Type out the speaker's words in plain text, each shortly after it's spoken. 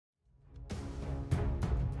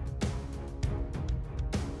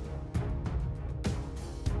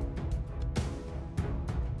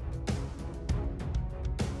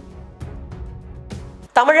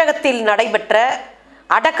தமிழகத்தில் நடைபெற்ற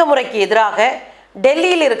அடக்குமுறைக்கு எதிராக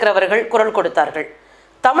டெல்லியில் இருக்கிறவர்கள் குரல் கொடுத்தார்கள்.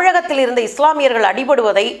 தமிழகத்தில் இருந்த இஸ்லாமியர்கள்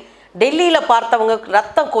அடிபடுவதை டெல்லியில் பார்த்தவங்க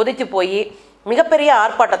ரத்தம் கொதித்து போய் மிகப்பெரிய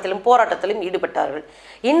ஆர்ப்பாட்டத்திலும் போராட்டத்திலும் ஈடுபட்டார்கள்.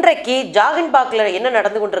 இன்றைக்கு ஜாகின்பாக்ல என்ன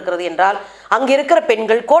நடந்து கொண்டிருக்கிறது என்றால், அங்கே இருக்கிற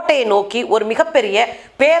பெண்கள் கோட்டையை நோக்கி ஒரு மிகப்பெரிய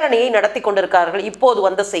பேரணியை நடத்தி கொண்டிருக்கிறார்கள். இப்போது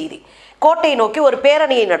வந்த செய்தி, கோட்டையை நோக்கி ஒரு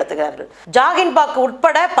பேரணியை நடத்துகிறார்கள். ஜாகின்பாக்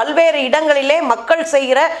உட்பட பல்வேறு இடங்களிலே மக்கள்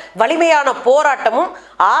செய்கிற வலிமையான போராட்டமும்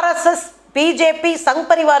RSS பிஜேபி சங்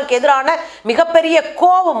பரிவாருக்கு எதிரான மிகப்பெரிய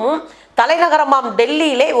கோபமும் தலைநகரமாம்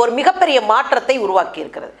டெல்லியிலே ஒரு மிகப்பெரிய மாற்றத்தை உருவாக்கி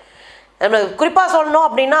இருக்கிறது. குறிப்பாக சொல்லணும்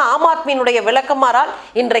அப்படின்னா, ஆம் ஆத்மியினுடைய விளக்கமாறால்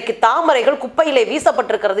இன்றைக்கு தாமரைகள் குப்பையிலே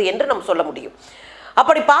வீசப்பட்டிருக்கிறது என்று நாம் சொல்ல முடியும்.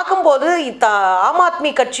 அப்படி பார்க்கும்போது ஆம் ஆத்மி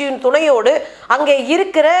கட்சியின் துணையோடு அங்கே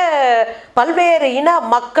இருக்கிற பல்வேறு இன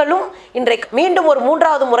மக்களும் இன்றைக்கு மீண்டும் ஒரு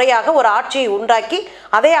மூன்றாவது முறையாக ஒரு ஆட்சியை உண்டாக்கி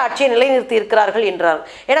அதே ஆட்சியை நிலைநிறுத்தி இருக்கிறார்கள் என்றார்.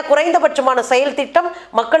 ஏன்னா குறைந்தபட்சமான செயல் திட்டம்,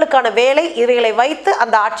 மக்களுக்கான வேலை, இவைகளை வைத்து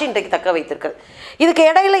அந்த ஆட்சி இன்றைக்கு தக்க வைத்திருக்கிறது. இதுக்கு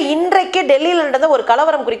இடையில இன்றைக்கு டெல்லியில் நடந்த ஒரு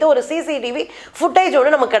கலவரம் குறித்த ஒரு CCTV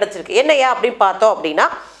ஃபுட்டேஜோடு நமக்கு கிடைச்சிருக்கு. என்னையா அப்படின்னு பார்த்தோம் அப்படின்னா,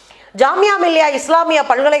 ஜாமியா மில்லியா இஸ்லாமியா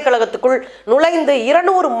பல்கலைக்கழகத்துக்குள் நுழைந்து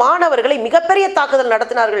 200 மாணவர்களை மிகப்பெரிய தாக்குதல்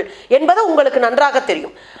நடத்தினார்கள் என்பது உங்களுக்கு நன்றாக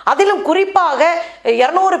தெரியும். அதிலும் குறிப்பாக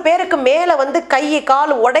 200 பேருக்கு மேலே கை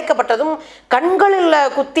கால் உடைக்கப்பட்டதும், கண்களில்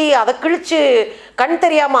குத்தி அதை கிழிச்சு கண்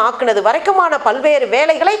தெரியாமல் ஆக்குனது வரைக்குமான பல்வேறு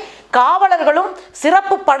வேலைகளை காவலர்களும்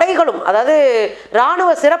சிறப்பு படைகளும், அதாவது இராணுவ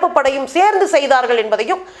சிறப்பு படையும் சேர்ந்து செய்தார்கள்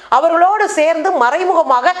என்பதையும், அவர்களோடு சேர்ந்து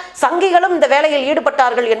மறைமுகமாக சங்கிகளும் இந்த வேலையில்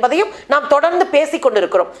ஈடுபட்டார்கள் என்பதையும் நாம் தொடர்ந்து பேசிக்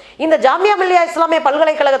கொண்டிருக்கிறோம். இந்த ஜாமியா மில்லியா இஸ்லாமிய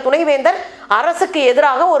பல்கலைக்கழக துணைவேந்தர் அரசுக்கு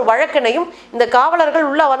எதிராக ஒரு வழக்கினையும், இந்த காவலர்கள்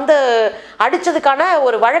உள்ள அடிச்சதுக்கான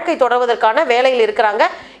ஒரு வழக்கை தொடர்வதற்கான வேலையில் இருக்கிறாங்க.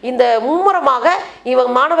 இந்த மும்முரமாக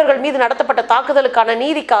மாணவர்கள் மீது நடத்தப்பட்ட தாக்குதலுக்கான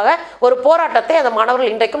நீதிக்காக ஒரு போராட்டத்தை அந்த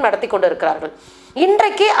மாணவர்கள் இன்றைக்கும் நடத்தி கொண்டு இருக்கிறார்கள்.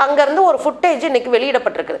 இன்றைக்கு அங்கிருந்து ஒரு ஃபுட்டேஜ் இன்னைக்கு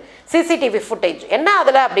வெளியிடப்பட்டிருக்குது, CCTV ஃபுட்டேஜ். என்ன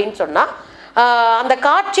அதில் அப்படின்னு சொன்னால், அந்த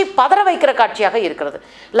காட்சி பதற வைக்கிற காட்சியாக இருக்கிறது.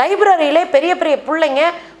 லைப்ரரியிலே பெரிய பெரிய பிள்ளைங்க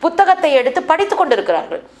புத்தகத்தை எடுத்து படித்து கொண்டு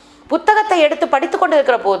இருக்கிறார்கள். புத்தகத்தை எடுத்து படித்து கொண்டு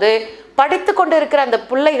இருக்கிற போது, படித்து கொண்டு இருக்கிற அந்த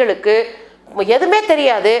பிள்ளைகளுக்கு எதுவுமே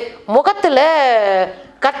தெரியாது. முகத்தில்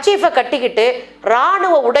கர்ச்சீஃபை கட்டிக்கிட்டு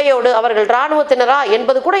இராணுவ உடையோடு, அவர்கள் இராணுவத்தினரா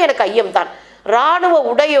என்பது கூட எனக்கு ஐயம்தான். இராணுவ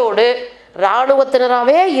உடையோடு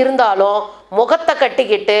இராணுவத்தினராகவே இருந்தாலும் முகத்தை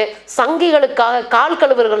கட்டிக்கிட்டு சங்கிகளுக்காக கால்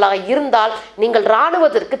கழுவுவர்களாக இருந்தால் நீங்கள்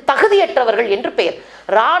இராணுவத்திற்கு தகுதியற்றவர்கள் என்று பெயர்.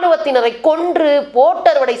 இராணுவத்தினரை கொன்று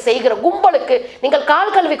போட்டறுவடை செய்கிற கும்பலுக்கு நீங்கள்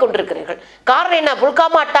கால் கழுவி கொண்டிருக்கிறீர்கள். காரணம் என்ன?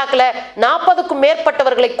 புல்காமா அட்டாக்ல 40க்கும்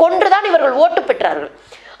மேற்பட்டவர்களை கொன்றுதான் இவர்கள் ஓட்டு பெற்றார்கள்.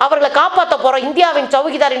 அவர்களை காப்பாற்ற போறோம் இந்தியாவின்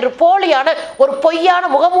சௌகிதார் என்று போலியான ஒரு பொய்யான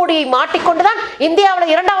முகமூடியை மாட்டிக்கொண்டுதான்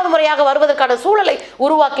இந்தியாவில் 2வது முறையாக வருவதற்கான சூழலை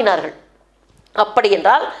உருவாக்கினார்கள். அப்படி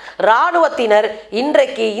என்றால் இராணுவத்தினர்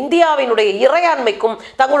இன்றைக்கு இந்தியாவினுடைய இறையாண்மைக்கும்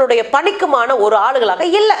தங்களுடைய பணிக்குமான ஒரு ஆளுகளாக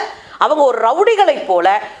இல்லை. அவங்க ஒரு ரவுடிகளை போல,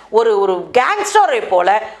 ஒரு கேங்ஸ்டரை போல,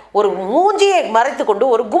 ஒரு மூஞ்சியை மறைத்து கொண்டு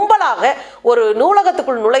ஒரு கும்பலாக ஒரு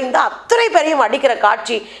நூலகத்துக்குள் நுழைந்து அத்தனை பேரையும் அடிக்கிற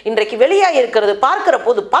காட்சி இன்றைக்கு வெளியாக இருக்கிறது. பார்க்கிற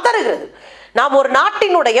போது பதறுகிறது. நாம் ஒரு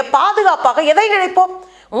நாட்டினுடைய பாதுகாப்பாக எதை நினைப்போம்?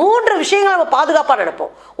 3 விஷயங்கள் நம்ம பாதுகாப்பாக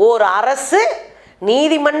நினைப்போம். ஒரு அரசு,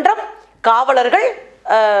 நீதிமன்றம், காவலர்கள்,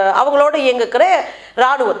 அவங்களோடு இயங்குகிற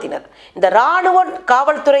இராணுவத்தினர். இந்த இராணுவ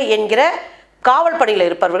காவல்துறை என்கிற காவல் பணியில்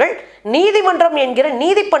இருப்பவர்கள், நீதிமன்றம் என்கிற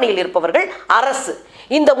நீதிப்பணியில் இருப்பவர்கள், அரசு.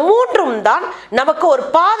 இந்த 3ம் தான் நமக்கு ஒரு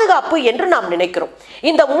பாதுகாப்பு என்று நாம் நினைக்கிறோம்.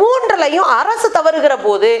 இந்த 3லையும் அரசு தவறுகிற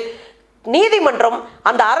போது நீதிமன்றம்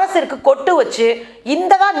அந்த அரசிற்கு கொட்டு வச்சு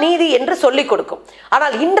இந்ததான் நீதி என்று சொல்லிக் கொடுக்கும்.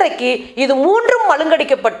 ஆனால் இன்றைக்கு இது 3ம்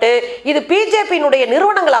மழுங்கடிக்கப்பட்டு இது பிஜேபியினுடைய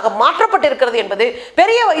நிறுவனங்களாக மாற்றப்பட்டிருக்கிறது என்பது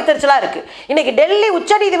பெரிய வைத்தறிச்சலா இருக்கு. இன்னைக்கு டெல்லி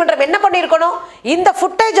உச்ச நீதிமன்றம் என்ன பண்ணியிருக்கணும்? இந்த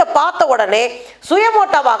ஃபுட்டேஜை பார்த்த உடனே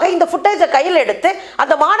சுயமோட்டாவாக இந்த ஃபுட்டேஜை கையில் எடுத்து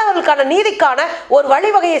அந்த மாணவர்களுக்கான நீதிக்கான ஒரு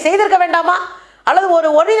வழிவகையை செய்திருக்க வேண்டாமா? அல்லது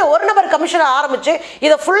ஒரு நபர் கமிஷனை ஆரம்பிச்சு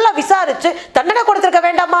இதை ஃபுல்லா விசாரிச்சு தண்டனை கொடுத்திருக்க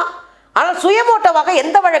வேண்டாமா? ஆனால் சுயமோட்டவாக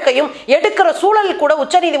எந்த வழக்கையும் எடுக்கிற சூழலில் கூட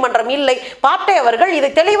உச்சநீதிமன்றம் இல்லை. பாட்டை அவர்கள் இதை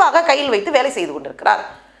தெளிவாக கையில் வைத்து வேலை செய்து கொண்டிருக்கிறார்.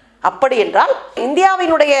 அப்படி என்றால்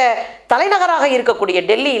இந்தியாவினுடைய தலைநகராக இருக்கக்கூடிய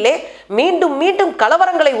டெல்லியிலே மீண்டும் மீண்டும்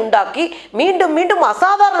கலவரங்களை உண்டாக்கி, மீண்டும் மீண்டும்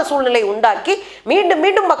அசாதாரண சூழ்நிலை உண்டாக்கி, மீண்டும்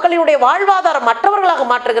மீண்டும் மக்களினுடைய வாழ்வாதாரம் மற்றவர்களாக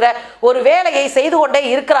மாற்றுகிற ஒரு வேலையை செய்து கொண்டே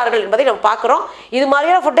இருக்கிறார்கள் என்பதை நாம் பார்க்கிறோம். இது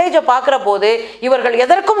மாதிரியான ஃபுட்டேஜை பார்க்கிற போது இவர்கள்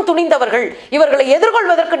எதற்கும் துணிந்தவர்கள், இவர்களை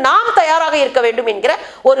எதிர்கொள்வதற்கு நாம் தயாராக இருக்க வேண்டும் என்கிற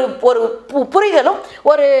ஒரு புரிதலும்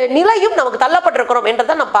ஒரு நிலையும் நமக்கு தள்ளப்பட்டிருக்கிறோம்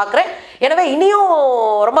என்றதை நான் பார்க்கிறேன். எனவே இனியும்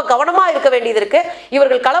ரொம்ப கவனமா இருக்க வேண்டியது இருக்கு.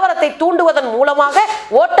 இவர்கள் கலவரத்தை தூண்டுவதன் மூலமாக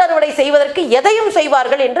ஓட்டறுவடை செய்வதற்கு எதையும்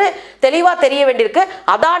செய்வார்கள் என்று தெளிவா தெரிய வேண்டியிருக்கு.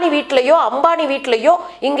 அதானி வீட்டிலேயோ அம்பானி வீட்டிலேயோ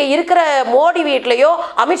இங்க இருக்கிற மோடி வீட்டிலேயோ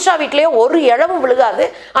அமித்ஷா வீட்டிலேயோ ஒரு இழவும் விழுகாது.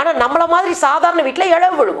 ஆனா நம்மள மாதிரி சாதாரண வீட்டில்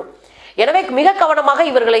இழவு விழுகும். எனவே மிக கவனமாக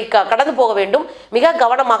இவர்களை கடந்து போக வேண்டும், மிக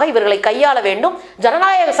கவனமாக இவர்களை கையாள வேண்டும்.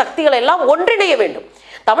 ஜனநாயக சக்திகள் எல்லாம் ஒன்றிணைய வேண்டும்.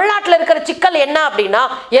 தமிழ்நாட்டில் இருக்கிற சிக்கல் என்ன அப்படின்னா,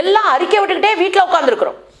 எல்லாம் அறிக்கை விட்டுக்கிட்டே வீட்டில்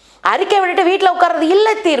உட்கார்ந்துருக்கிறோம். அறிக்கை விட்டுட்டு வீட்டில் உட்கார்றது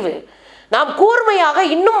இல்லை தீர்வு. நாம் கூர்மையாக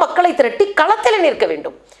இன்னும் மக்களை திரட்டி களத்தில் நிற்க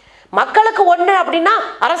வேண்டும். மக்களுக்கு ஒன்று அப்படின்னா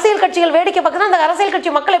அரசியல் கட்சிகள் வேடிக்கை பார்க்கணும். அந்த அரசியல்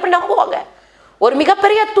கட்சி மக்கள் எப்படி நம்புவாங்க? ஒரு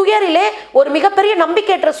மிகப்பெரிய துயரிலே ஒரு மிகப்பெரிய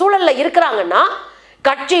நம்பிக்கையற்ற சூழல்ல இருக்கிறாங்கன்னா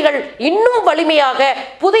கட்சிகள் இன்னும் வலிமையாக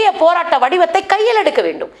புதிய போராட்ட வடிவத்தை கையில் எடுக்க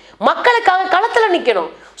வேண்டும். மக்களுக்காக களத்தில் நிற்கணும்.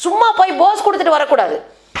 சும்மா போய் போஸ் கொடுத்துட்டு வரக்கூடாது.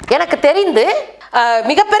 எனக்கு தெரிந்து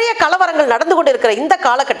மிகப்பெரிய கலவரங்கள் நடந்து கொண்டு இருக்கிற இந்த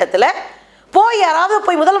காலகட்டத்தில் யாராவது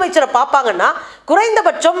போய் முதலமைச்சரை பார்ப்பாங்கன்னா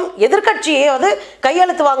குறைந்தபட்சம் எதிர்கட்சியாவது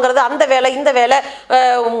கையெழுத்து வாங்குறது, அந்த வேலை இந்த வேலை,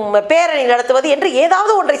 பேரணி நடத்துவது என்று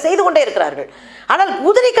ஏதாவது ஒன்றை செய்து கொண்டே இருக்கிறார்கள். ஆனால்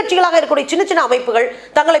உதிரி கட்சிகளாக இருக்கக்கூடிய சின்ன சின்ன அமைப்புகள்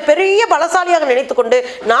தங்களை பெரிய பலசாலியாக நினைத்துக் கொண்டு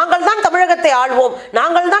நாங்கள் தான் தமிழகத்தை ஆள்வோம்,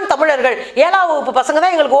 நாங்கள் தான் தமிழர்கள், 7ஆம் வகுப்பு பசங்க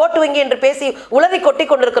தான் எங்களுக்கு ஓட்டு வங்கி என்று பேசி உளறி கொட்டி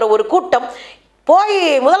கொண்டிருக்கிற ஒரு கூட்டம் போய்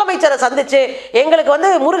முதலமைச்சரை சந்திச்சு எங்களுக்கு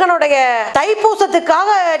முருகனுடைய தைப்பூசத்துக்காக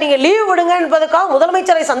நீங்க லீவ் விடுங்க என்பதற்காக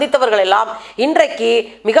முதலமைச்சரை சந்தித்தவர்கள் எல்லாம் இன்றைக்கு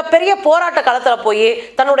மிகப்பெரிய போராட்ட களத்தில் போய்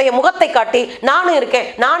தன்னுடைய முகத்தை காட்டி நானும் இருக்கேன்,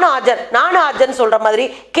 நானும் ஆஜர் சொல்ற மாதிரி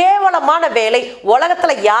கேவலமான வேலை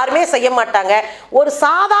உலகத்துல யாருமே செய்ய மாட்டாங்க. ஒரு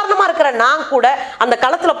சாதாரணமா இருக்கிற நான் கூட அந்த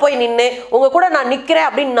களத்துல போய் நின்று உங்க கூட நான் நிக்கிறேன்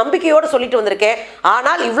அப்படின்னு நம்பிக்கையோடு சொல்லிட்டு வந்திருக்கேன்.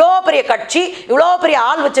 ஆனால் இவ்வளோ பெரிய கட்சி, இவ்வளோ பெரிய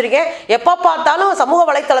ஆள் வச்சிருக்கேன், எப்ப பார்த்தாலும் சமூக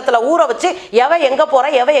வலைத்தளத்துல ஊற வச்சு எங்க போற,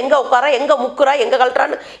 எங்க உட்கார, எங்க முக்குறா, எங்க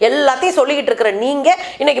கழட்டான்னு எல்லாத்தையும் சொல்லிக்கிட்டு இருக்கிற நீங்க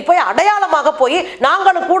இன்னைக்கு போய் அடையாளமாக போய்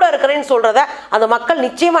நாங்களும் கூட இருக்கிறேன்னு சொல்றத அந்த மக்கள்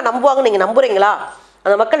நிச்சயமா நம்புவாங்க. நீங்க நம்புறீங்களா?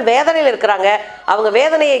 அந்த மக்கள் வேதனையில் இருக்கிறாங்க. அவங்க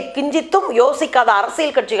வேதனையை கிஞ்சித்தும் யோசிக்காத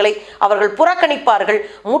அரசியல் கட்சிகளை அவர்கள் புறக்கணிப்பார்கள்.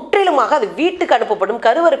 முற்றிலுமாக அது வீட்டுக்கு அனுப்பப்படும்,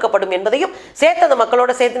 கருவறுக்கப்படும் என்பதையும் சேர்த்து அந்த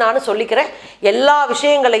மக்களோட சேர்த்து நானும் சொல்லிக்கிறேன். எல்லா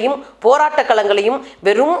விஷயங்களையும் போராட்ட களங்களையும்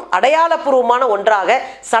வெறும் அடையாளபூர்வமான ஒன்றாக,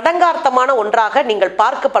 சடங்கார்த்தமான ஒன்றாக நீங்கள்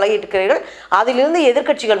பார்க்க பழகியிருக்கிறீர்கள். அதிலிருந்து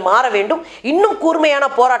எதிர்கட்சிகள் மாற வேண்டும். இன்னும் கூர்மையான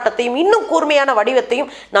போராட்டத்தையும் இன்னும் கூர்மையான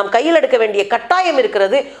வடிவத்தையும் நாம் கையில் எடுக்க வேண்டிய கட்டாயம்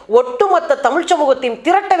இருக்கிறது. ஒட்டுமொத்த தமிழ் சமூகத்தையும்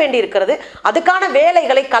திரட்ட வேண்டி இருக்கிறது. அதுக்கான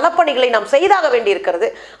வேலைகளை, களப்பணிகளை நாம் செய்தாக வேண்டி இருக்கிறது.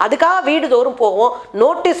 அதுக்காக வீடுதோறும் போவோம்,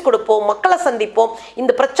 நோட்டீஸ் கொடுப்போம், மக்களை சந்திப்போம்.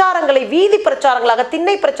 இந்த பிரச்சாரங்களை வீதி பிரச்சாரங்களாக,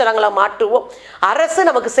 திண்ணை பிரச்சாரங்களாக மாற்றுவோம். அரசு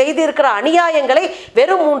நமக்கு செய்திருக்கிற அநியாயங்களை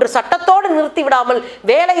வெறும் 3 சட்டத்தோடு நிறுத்தி விடாமல்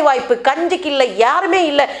வேலை வாய்ப்பு, கஞ்சிக்கு இல்லை, யாருமே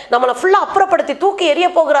இல்லை, நம்மளை ஃபுல்லா அப்புறப்படுத்தி தூக்கி எறிய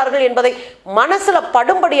போகிறார்கள் என்பதை மனசுல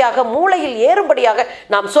படும்படியாக, மூளையில் ஏறும்படியாக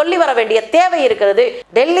நாம் சொல்லி வர வேண்டிய தேவை இருக்கிறது.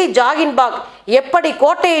 டெல்லி ஜாகின்பாக் எப்படி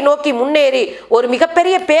கோட்டையை நோக்கி முன்னேறி ஒரு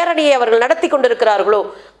மிகப்பெரிய பேரணியை அவர்கள் நடத்தி கொண்டிருக்கிறார்களோ,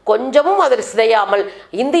 கொஞ்சமும் அதில் சிதையாமல்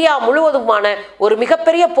இந்தியா முழுவதுமான ஒரு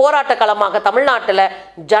மிகப்பெரிய போராட்ட களமாக தமிழ்நாட்டில்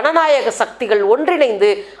ஜனநாயக சக்திகள் ஒன்றிணைந்து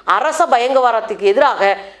அரச பயங்கரவாதத்துக்கு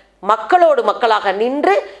எதிராக மக்களோடு மக்களாக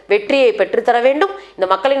நின்று வெற்றியை பெற்றுத்தர வேண்டும். இந்த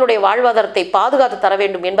மக்களினுடைய வாழ்வாதாரத்தை பாதுகாத்து தர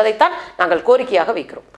வேண்டும் என்பதைத்தான் நாங்கள் கோரிக்கையாக வைக்கிறோம்.